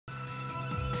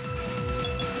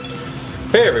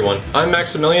Hey everyone, I'm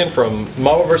Maximilian from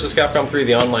Marvel vs. Capcom 3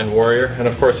 The Online Warrior, and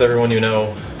of course everyone you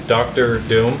know, Dr.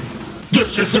 Doom.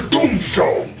 This is the Doom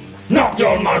Show, not the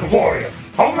Online Warrior.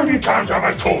 How many times have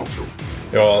I told you?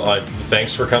 Well,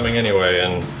 thanks for coming anyway,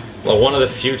 and one of the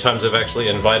few times I've actually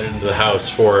invited into the house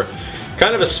for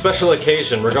kind of a special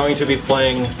occasion. We're going to be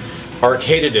playing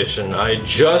Arcade Edition. I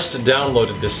just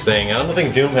downloaded this thing. I don't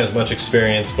think Doom has much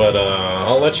experience, but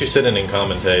I'll let you sit in and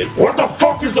commentate. What the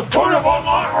fuck is the point of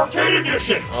Online Arcade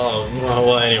Edition?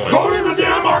 Well, anyway. Go to the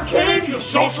damn arcade, you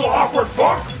social awkward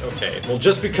fuck! Okay, well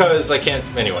just because I can't...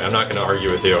 Anyway, I'm not going to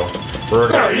argue with you.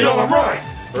 I'm right.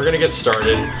 We're going to get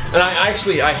started. And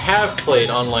I have played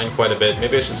online quite a bit.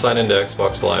 Maybe I should sign into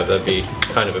Xbox Live. That'd be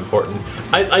kind of important.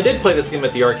 I did play this game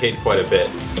at the arcade quite a bit.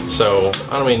 So,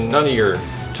 I mean, none of your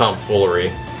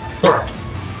tomfoolery.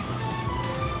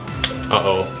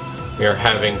 Uh-oh. We are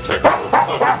having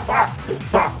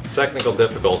technical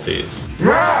difficulties.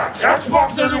 Matt,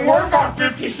 Xbox doesn't work on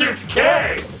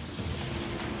 56K!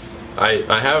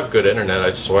 I have good internet,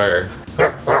 I swear.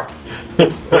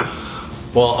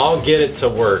 Well, I'll get it to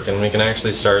work and we can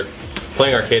actually start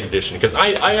playing Arcade Edition, because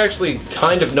I actually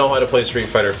kind of know how to play Street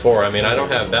Fighter 4. I mean, I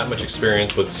don't have that much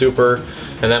experience with Super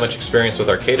and that much experience with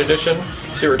Arcade Edition.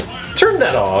 See, turn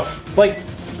that off. Like,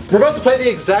 we're about to play the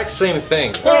exact same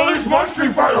thing. Well, at least my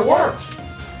Street Fighter works!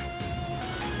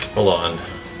 Hold on.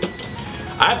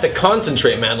 I have to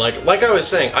concentrate, man. Like I was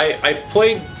saying, I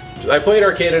played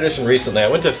Arcade Edition recently. I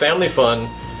went to Family Fun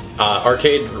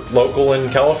arcade local in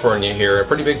California here, a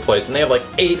pretty big place, and they have like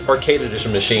 8 Arcade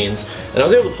Edition machines, and I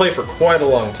was able to play for quite a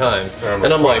long time.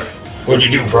 And I'm like, what'd you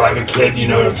do, private kid, you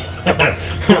know,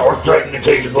 or threaten to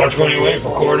take his lunch money away for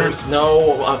quarters?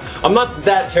 No, I'm not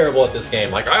that terrible at this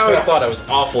game. Like, I always thought I was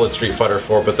awful at Street Fighter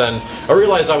 4, but then I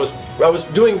realized I was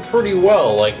doing pretty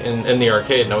well, like, in the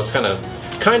arcade, and I was kind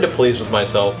of pleased with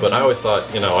myself, but I always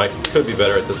thought, you know, I could be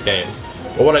better at this game.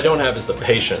 But what I don't have is the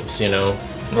patience, you know?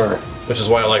 Which is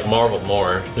why I like Marvel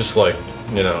more. Just like,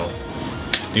 you know.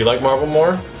 Do you like Marvel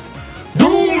more?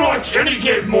 Doom likes any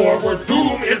game more where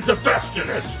Doom is the best in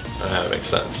it. That makes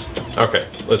sense. Okay,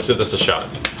 let's give this a shot.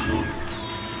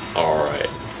 Alright.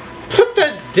 Put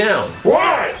that down!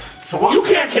 Why? You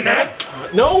can't connect!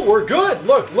 No, we're good!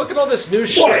 Look at all this new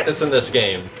shit that's in this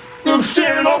game. New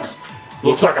shit looks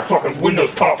like a fucking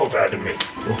Windows pop-up ad to me.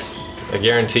 I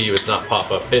guarantee you it's not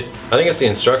pop-up. I think it's the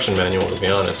instruction manual, to be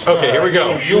honest. Okay, here we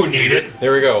go. You need it.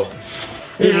 Here we go.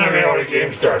 You let me know when the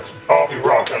game starts. I'll be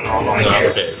rocking online here.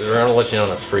 Okay, we're gonna let you know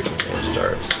when the freaking game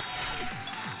starts.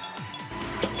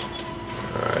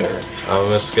 Alright,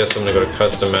 I guess I'm gonna go to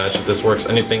custom match if this works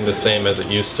anything the same as it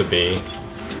used to be.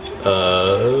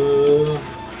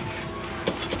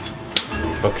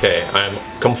 Okay, I'm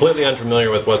completely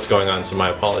unfamiliar with what's going on, so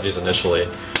my apologies initially.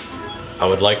 I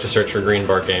would like to search for green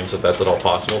bar games if that's at all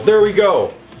possible. There we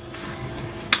go!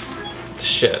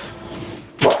 Shit.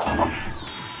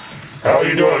 How are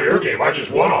you doing on your game? I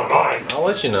just won on mine. I'll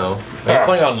let you know. Are you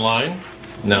playing online?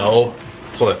 No.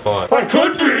 That's what I thought. I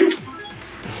could be!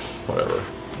 Whatever.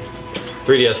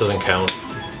 3DS doesn't count.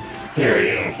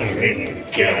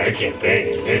 I can't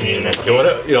pay. Okay,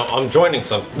 what, you know, I'm joining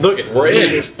some. Look it, we're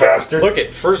in. This bastard. Look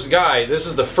it, first guy. This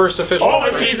is the first official. All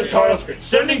I see is a title screen.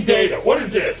 Sending data. What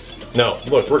is this? No,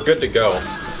 look, we're good to go.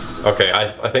 Okay,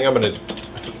 I think I'm gonna...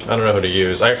 I don't know who to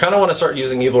use. I kind of want to start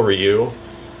using Evil Ryu,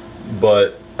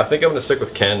 but I think I'm gonna stick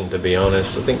with Ken, to be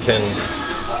honest. I think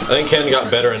Ken got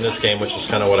better in this game, which is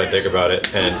kind of what I dig about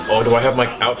it. And, oh, do I have my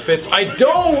outfits? I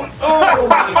don't! Oh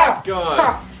my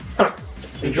god!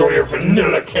 Enjoy your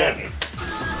vanilla Ken.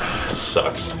 That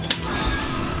sucks.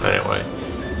 Anyway.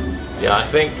 Yeah, I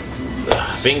think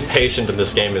being patient in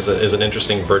this game is an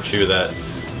interesting virtue that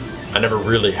I never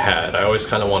really had. I always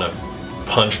kind of want to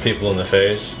punch people in the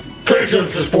face.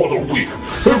 Patience is for the weak.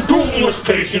 If Doom was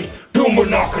patient, Doom would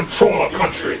not control a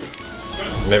country.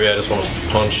 Maybe I just want to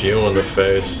punch you in the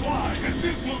face.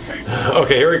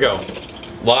 Okay, here we go.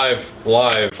 Live.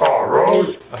 Oh,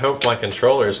 Rose? I hope my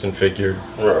controller is configured.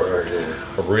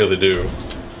 I really do.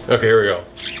 Okay, here we go.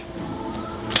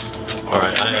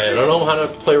 Alright, I don't know how to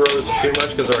play Rose too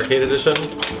much because of Arcade Edition.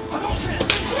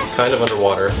 Kind of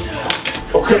underwater.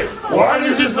 Okay, why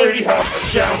does this lady have a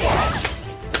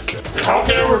ShamWow? How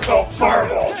can I repel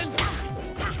fireballs?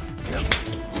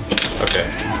 Okay,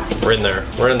 we're in there.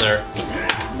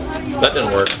 That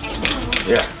didn't work.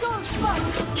 Yeah.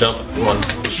 Jump, come on.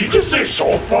 Did she just say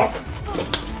soul fuck?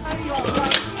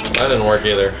 That didn't work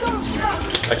either.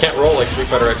 I can't roll like Street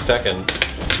Fighter X Tekken.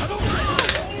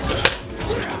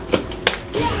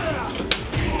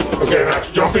 Okay,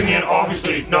 Max, jumping in,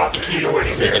 obviously not the key to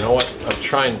winning here. You know what? I'm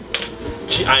trying.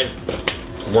 I'm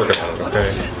working on it,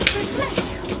 okay?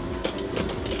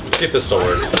 see if this still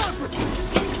works.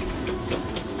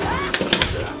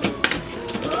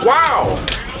 Wow!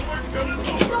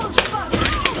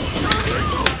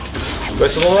 Do I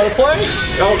still know how to play?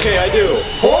 Okay, I do.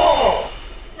 Oh!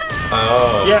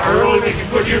 Oh. Yeah, I really making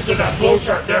good use of that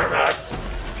flowchart there, Max.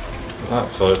 Not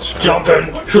flowchart.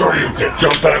 Jumping, sure you can.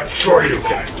 Jumping, sure you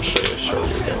can. Sure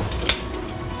you can.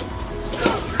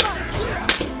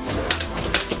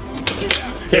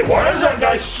 Hey, why is that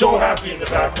guy so happy in the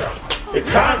background? It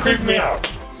kind of creeped me out.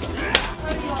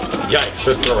 Yikes,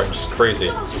 her throwing just crazy.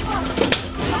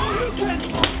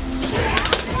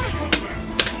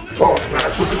 Oh,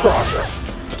 Max with the crosser.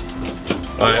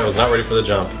 I was not ready for the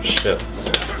jump. Shit.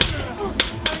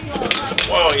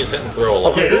 Whoa, he's hit and throw a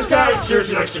lot. Okay, this guy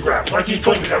seriously likes to grab, like he's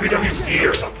playing WWE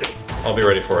or something. I'll be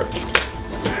ready for it.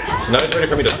 So now he's ready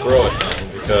for me to throw a ton,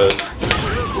 because...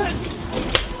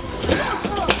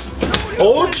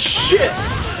 Oh, shit!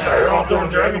 Yeah, you're all throwing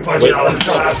Dragon Punch out in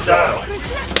fast style.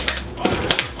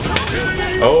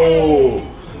 Oh!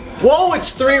 Whoa,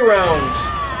 it's 3 rounds!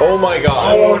 Oh my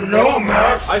god. Oh no,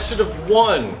 Max! I should have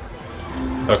won.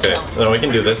 Okay, no, we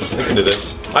can do this. We can do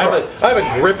this. I have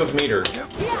a grip of meter.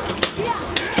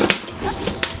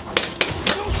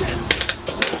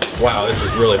 Wow, this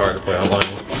is really hard to play online.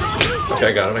 Okay,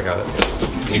 I got it, I got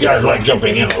it. You guys like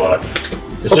jumping in a lot.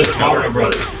 It's just Mario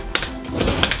Brothers.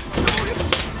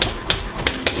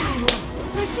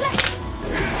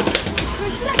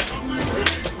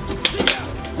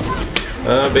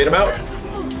 Bait him out.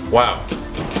 Wow.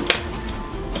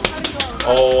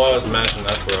 Oh, I was mashing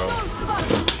that throw.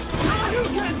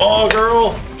 Oh,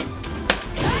 girl!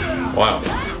 Wow.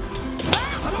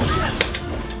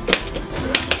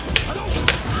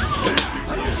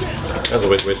 That was a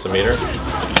waste of meter.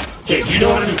 Okay, do you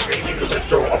know how to do baiting? Just like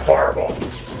throw a fireball.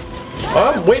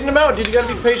 Oh, I'm waiting him out, dude. You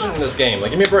gotta be patient in this game.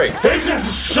 Like, give me a break. Patience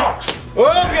sucks! Oh,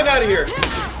 I'm getting out of here.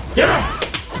 Get him!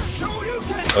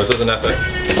 Oh, this isn't epic.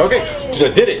 Okay, I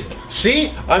did it.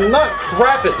 See? I'm not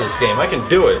crap at this game. I can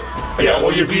do it. Yeah,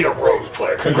 well, you beat a Rose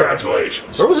player.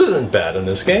 Congratulations. Rose isn't bad in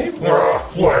this game.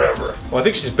 Whatever. Well, I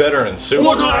think she's better in Super.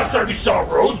 When was the last time you saw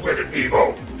Rose win at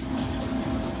Evo?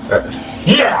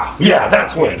 Yeah,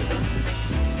 that's win.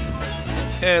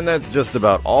 And that's just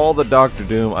about all the Dr.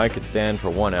 Doom I could stand for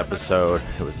one episode.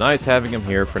 It was nice having him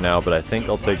here for now, but I think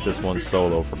I'll take this one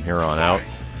solo from here on out.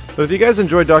 But if you guys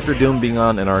enjoyed Dr. Doom being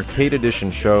on an arcade edition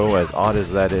show, as odd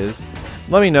as that is,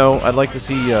 let me know. I'd like to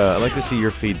see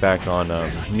your feedback on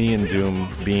me and Doom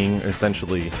being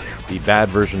essentially the bad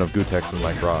version of Gutex and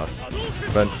Mike Ross.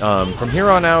 But from here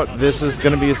on out, this is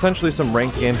going to be essentially some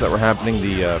ranked games that were happening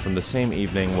from the same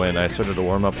evening when I started to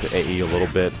warm up to AE a little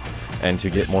bit and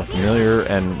to get more familiar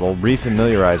and, well,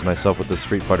 refamiliarize myself with the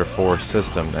Street Fighter 4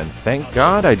 system. And thank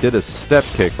God I did a step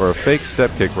kick, or a fake step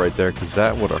kick right there, because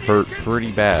that would have hurt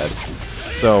pretty bad.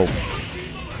 So,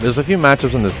 there's a few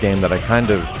matchups in this game that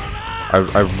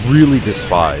I really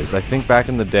despise. I think back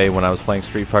in the day when I was playing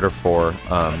Street Fighter 4,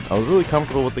 I was really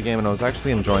comfortable with the game and I was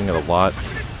actually enjoying it a lot.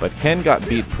 But Ken got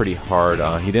beat pretty hard.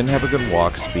 He didn't have a good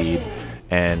walk speed,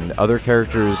 and other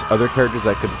characters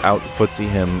that could out-footsie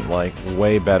him like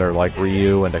way better, like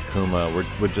Ryu and Akuma,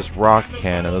 would just rock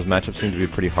Ken, and those matchups seemed to be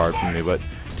pretty hard for me. But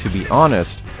to be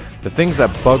honest, the things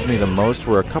that bugged me the most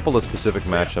were a couple of specific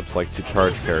matchups, like to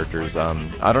charge characters.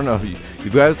 I don't know if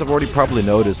you guys have already probably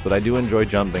noticed, but I do enjoy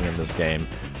jumping in this game.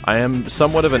 I am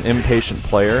somewhat of an impatient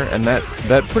player, and that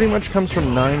pretty much comes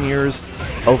from 9 years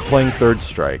of playing Third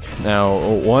Strike. Now,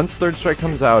 once Third Strike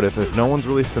comes out, if no one's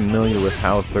really familiar with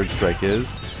how Third Strike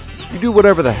is, you do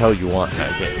whatever the hell you want in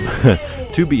that game.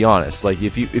 To be honest, like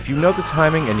if you know the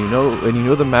timing and you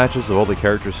know the matches of all the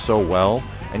characters so well,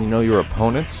 and you know your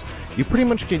opponents, you pretty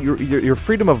much get your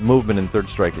freedom of movement in Third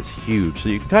Strike is huge. So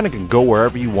you kind of can go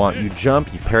wherever you want. You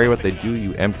jump, you parry what they do,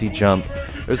 you empty jump.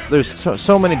 There's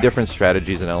so many different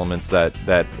strategies and elements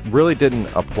that really didn't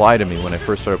apply to me when I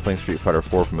first started playing Street Fighter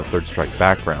 4 from a Third Strike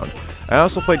background. I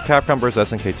also played Capcom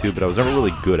vs SNK 2, but I was never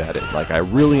really good at it. Like, I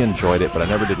really enjoyed it, but I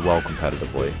never did well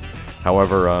competitively.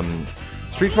 However,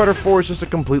 Street Fighter 4 is just a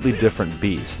completely different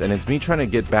beast, and it's me trying to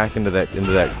get back into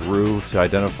that groove to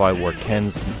identify where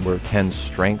Ken's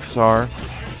strengths are.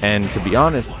 And to be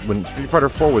honest, when Street Fighter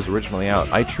 4 was originally out,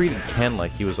 I treated Ken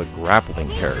like he was a grappling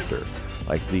character.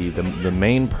 Like the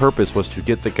main purpose was to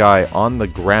get the guy on the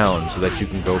ground so that you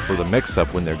can go for the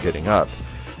mix-up when they're getting up.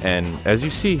 And as you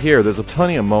see here, there's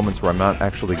plenty of moments where I'm not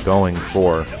actually going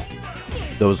for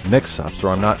those mix-ups, or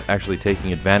I'm not actually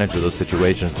taking advantage of those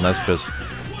situations, and that's just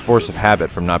force of habit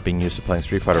from not being used to playing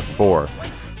Street Fighter 4.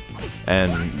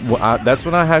 And that's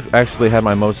when I actually had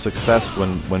my most success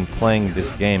when playing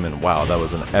this game, and wow, that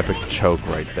was an epic choke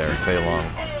right there.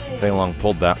 Fei Long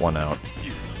pulled that one out.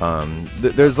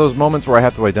 There's those moments where I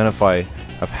have to identify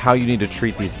of how you need to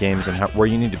treat these games and where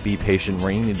you need to be patient, where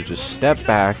you need to just step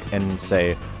back and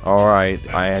say, alright,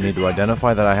 I need to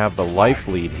identify that I have the life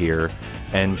lead here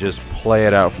and just play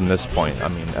it out from this point. I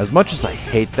mean, as much as I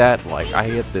hate that, like, I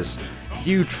get this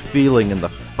huge feeling in the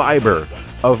fiber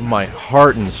of my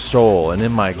heart and soul and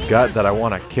in my gut that I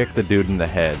want to kick the dude in the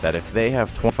head, that if they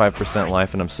have 25%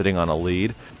 life and I'm sitting on a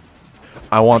lead,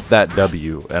 I want that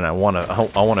W and I want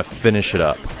to finish it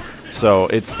up. So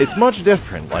it's much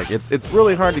different. Like it's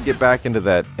really hard to get back into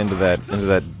that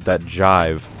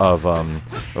jive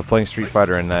of playing Street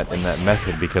Fighter in that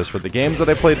method, because for the games that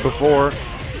I played before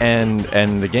and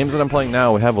the games that I'm playing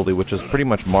now heavily, which is pretty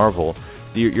much Marvel,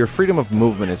 your freedom of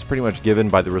movement is pretty much given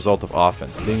by the result of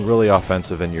offense, being really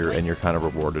offensive, and you're kind of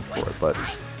rewarded for it. But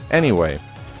anyway,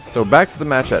 so back to the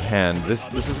match at hand.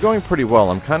 This is going pretty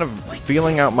well. I'm kind of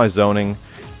feeling out my zoning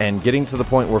and getting to the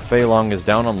point where Fei Long is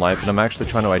down on life, and I'm actually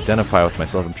trying to identify with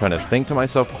myself. I'm trying to think to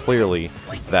myself clearly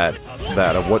that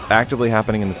of what's actively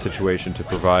happening in the situation to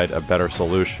provide a better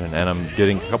solution. And I'm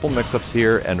getting a couple mix-ups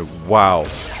here, and wow,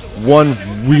 one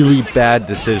really bad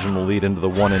decision will lead into the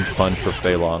 1-inch punch for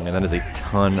Fei Long, and that is a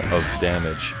ton of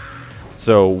damage.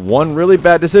 So one really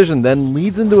bad decision then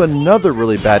leads into another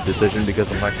really bad decision,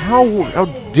 because I'm like, how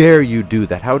dare you do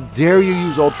that? How dare you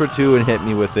use Ultra 2 and hit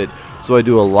me with it? So I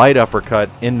do a light uppercut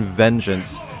in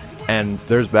vengeance, and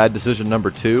there's bad decision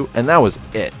number 2, and that was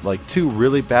it. Like, 2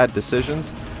 really bad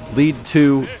decisions lead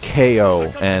to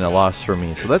KO and a loss for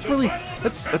me. So that's really,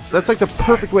 that's like the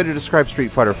perfect way to describe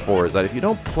Street Fighter 4, is that if you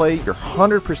don't play your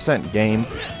 100% game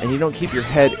and you don't keep your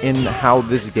head in how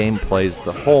this game plays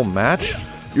the whole match,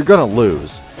 you're gonna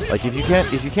lose. Like, if you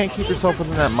can't keep yourself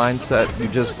within that mindset,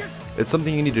 it's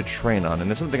something you need to train on,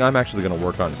 and it's something I'm actually gonna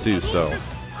work on too. So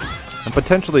I'm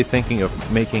potentially thinking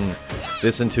of making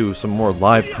this into some more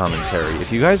live commentary.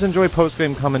 If you guys enjoy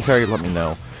post-game commentary, let me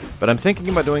know. But I'm thinking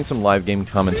about doing some live game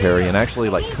commentary and actually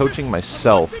like coaching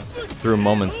myself through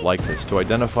moments like this to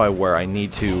identify where I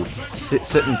need to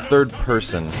sit in third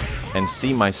person and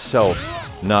see myself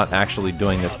not actually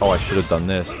doing this. Oh, I should have done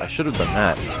this. I should have done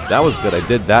that. That was good. I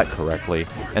did that correctly.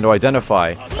 And to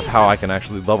identify of how I can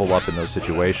actually level up in those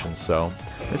situations. So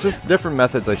it's just different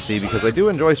methods I see, because I do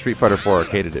enjoy Street Fighter 4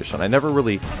 Arcade Edition. I never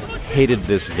really hated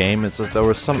this game. It's just there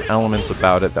were some elements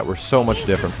about it that were so much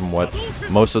different from what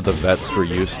most of the vets were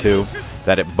used to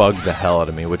that it bugged the hell out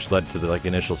of me, which led to the like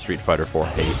initial Street Fighter 4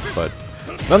 hate. But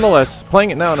nonetheless,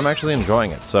 playing it now and I'm actually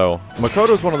enjoying it. So Makoto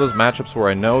is one of those matchups where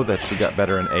I know that she got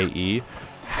better in AE.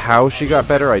 How she got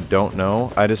better, I don't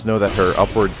know. I just know that her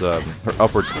upwards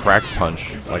crack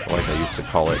punch, like I used to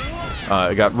call it,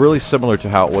 it got really similar to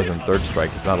how it was in Third Strike,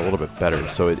 if not a little bit better.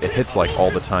 So it hits like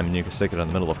all the time, and you can stick it in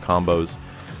the middle of combos,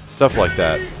 stuff like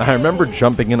that. I remember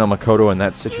jumping in on Makoto in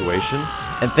that situation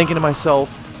and thinking to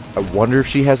myself, I wonder if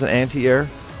she has an anti-air.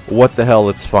 What the hell?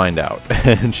 Let's find out.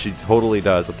 And she totally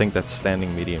does. I think that's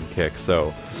standing medium kick.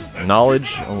 So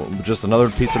knowledge, just another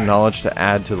piece of knowledge to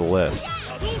add to the list.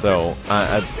 So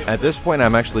at this point,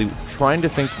 I'm actually trying to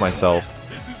think to myself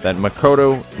that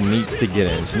Makoto needs to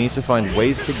get in. She needs to find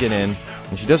ways to get in,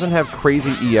 and she doesn't have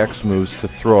crazy EX moves to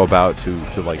throw about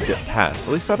to like get past.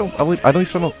 At least I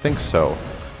don't think so.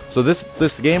 So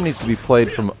this game needs to be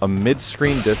played from a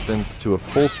mid-screen distance to a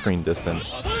full-screen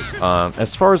distance.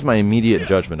 As far as my immediate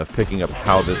judgment of picking up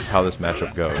how this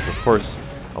matchup goes, of course,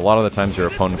 a lot of the times your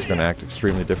opponent's going to act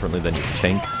extremely differently than you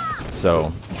think.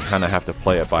 So you kind of have to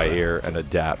play it by ear and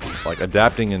adapt. Like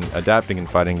adapting in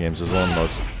fighting games is one of the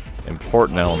most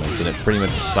important elements, and it pretty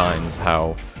much signs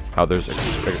how there's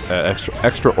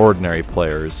extraordinary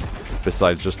players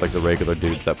besides just like the regular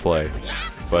dudes that play.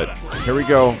 But here we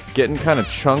go, getting kind of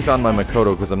chunked on my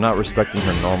Makoto because I'm not respecting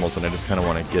her normals and I just kind of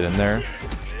want to get in there.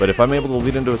 But if I'm able to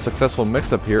lead into a successful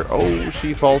mix-up here, oh,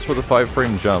 she falls for the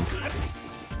 5-frame jump.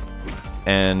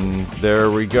 And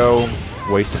there we go.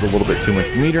 Wasted a little bit too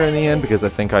much meter in the end because I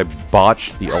think I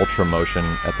botched the ultra motion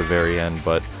at the very end.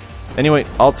 But anyway,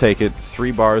 I'll take it.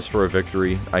 3 bars for a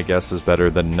victory, I guess, is better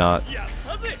than not.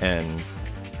 And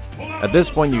at this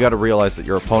point, you got to realize that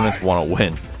your opponents want to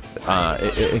win.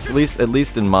 At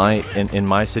least in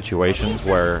my situations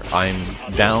where I'm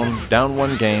down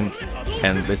one game,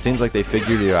 and it seems like they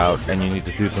figured you out, and you need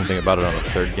to do something about it on the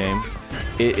third game.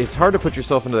 It's hard to put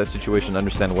yourself into that situation and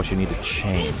understand what you need to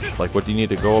change. Like, what you need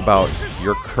to go about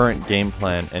your current game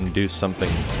plan and do something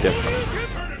different.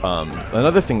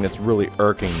 Another thing that's really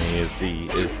irking me is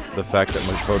the fact that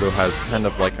Makoto has kind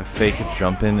of like a fake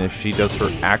jump in. If she does her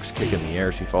axe kick in the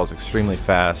air, she falls extremely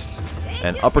fast,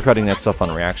 and uppercutting that stuff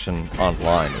on reaction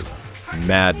online is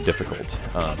mad difficult.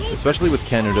 Especially with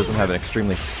Ken, who doesn't have an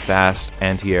extremely fast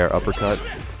anti-air uppercut.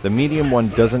 The medium one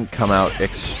doesn't come out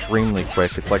extremely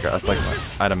quick. It's like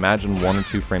I'd imagine 1 or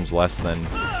 2 frames less than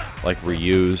like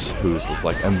Ryu's, who's just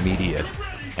like immediate,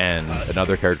 and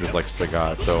another character's like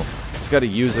Sagat. So just got to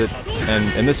use it.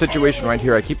 And in this situation right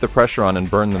here, I keep the pressure on and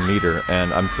burn the meter,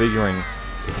 and I'm figuring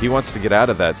if he wants to get out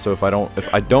of that, so if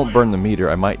I don't burn the meter,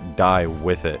 I might die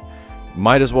with it.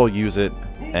 Might as well use it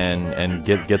and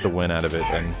get the win out of it.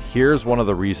 And here's one of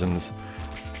the reasons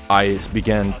I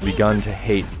begun to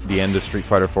hate the end of Street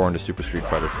Fighter 4 into Super Street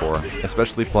Fighter 4,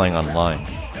 especially playing online.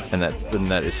 And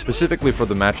that is specifically for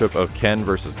the matchup of Ken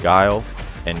versus Guile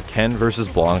and Ken versus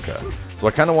Blanca. So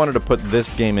I kind of wanted to put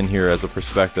this game in here as a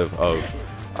perspective of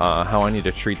how I need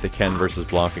to treat the Ken versus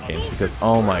Blanca games, because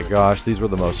oh my gosh, these were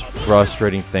the most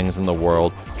frustrating things in the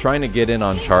world. Trying to get in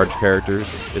on charge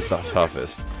characters is the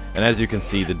toughest. And as you can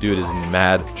see, the dude is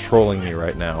mad trolling me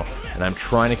right now, and I'm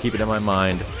trying to keep it in my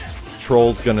mind.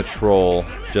 Troll's gonna troll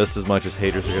just as much as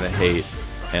haters are gonna hate,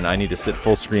 and I need to sit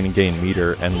full screen and gain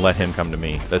meter and let him come to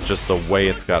me. That's just the way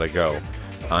it's gotta go.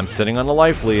 I'm sitting on the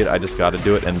life lead, I just gotta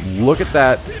do it, and look at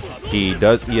that. He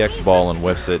does EX ball and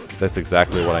whiffs it. That's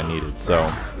exactly what I needed.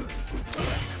 So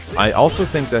I also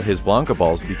think that his Blanca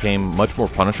balls became much more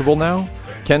punishable now.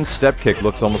 Ken's step kick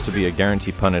looks almost to be a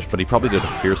guaranteed punish, but he probably did a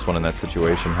fierce one in that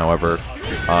situation. However,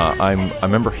 I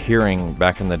remember hearing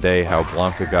back in the day how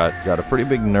Blanca got a pretty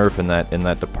big nerf in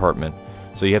that department.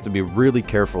 So you have to be really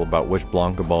careful about which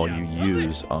Blanca ball you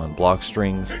use on block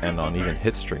strings and on even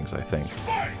hit strings, I think.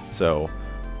 So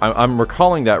I'm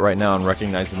recalling that right now and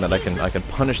recognizing that I can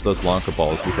punish those Blanca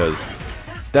balls, because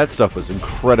that stuff was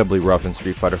incredibly rough in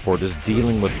Street Fighter 4. Just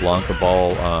dealing with Blanca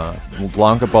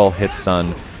ball hit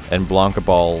stun, and Blanca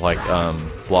ball like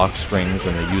block strings,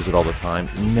 and they use it all the time.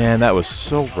 Man, that was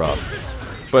so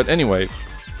rough. But anyway,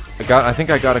 I think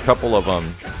I got a couple of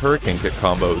hurricane kick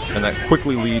combos, and that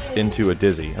quickly leads into a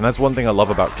dizzy. And that's one thing I love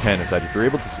about Ken, is that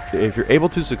if you're able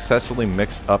to successfully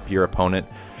mix up your opponent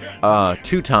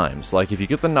 2 times, like if you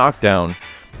get the knockdown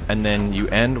and then you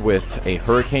end with a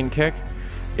hurricane kick,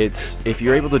 if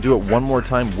you're able to do it one more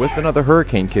time with another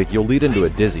hurricane kick, you'll lead into a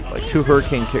dizzy. Like 2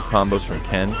 hurricane kick combos from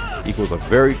Ken equals a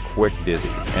very quick dizzy,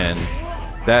 and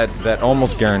that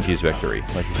almost guarantees victory,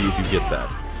 like if you get that.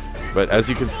 But as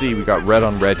you can see, we got red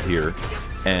on red here,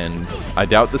 and I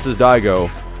doubt this is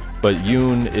Daigo, but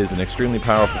Yoon is an extremely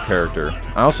powerful character.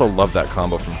 I also love that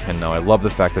combo from Ken now. I love the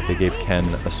fact that they gave Ken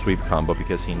a sweep combo,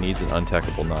 because he needs an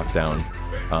untechable knockdown,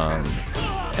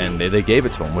 and they gave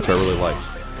it to him, which I really like.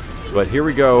 But here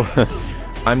we go.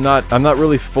 I'm not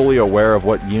really fully aware of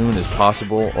what Yoon is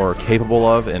possible or capable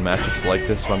of in matchups like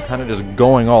this, so I'm kind of just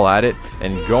going all at it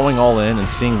and going all in and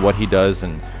seeing what he does.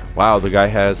 And wow, the guy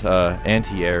has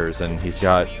anti-airs, and he's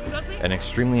got an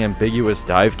extremely ambiguous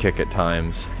dive kick at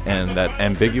times, and that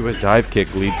ambiguous dive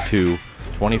kick leads to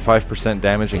 25%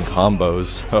 damaging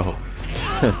combos. So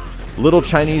little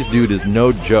Chinese dude is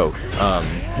no joke.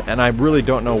 And I really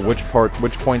don't know which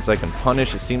points I can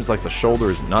punish. It seems like the shoulder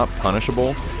is not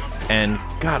punishable. And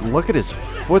God, look at his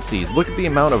footsies. Look at the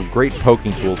amount of great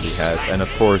poking tools he has. And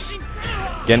of course,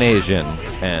 Gene Jin.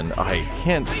 And I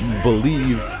can't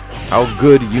believe how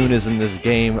good Yoon is in this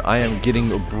game. I am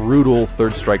getting brutal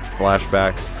third strike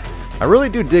flashbacks. I really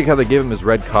do dig how they gave him his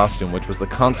red costume, which was the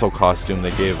console costume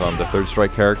they gave the third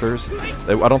strike characters.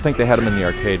 I don't think they had him in the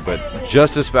arcade, but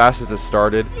just as fast as it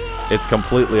started, it's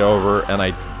completely over, and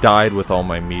I died with all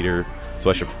my meter.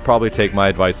 So I should probably take my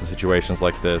advice in situations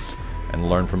like this and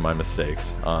learn from my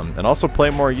mistakes. And also play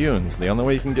more Yoons. The only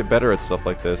way you can get better at stuff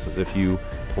like this is if you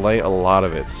play a lot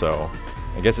of it. So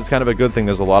I guess it's kind of a good thing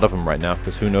there's a lot of them right now,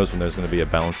 because who knows when there's going to be a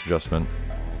balance adjustment.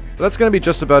 But that's going to be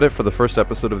just about it for the first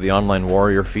episode of the Online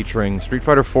Warrior, featuring Street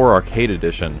Fighter 4 Arcade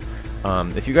Edition.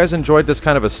 If you guys enjoyed this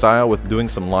kind of a style with doing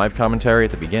some live commentary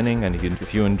at the beginning, and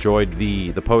if you enjoyed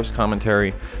the post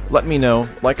commentary, let me know.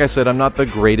 Like I said, I'm not the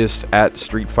greatest at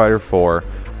Street Fighter 4.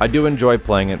 I do enjoy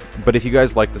playing it, but if you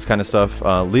guys like this kind of stuff,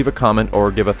 leave a comment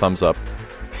or give a thumbs up.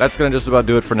 That's going to just about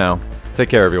do it for now. Take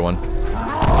care, everyone.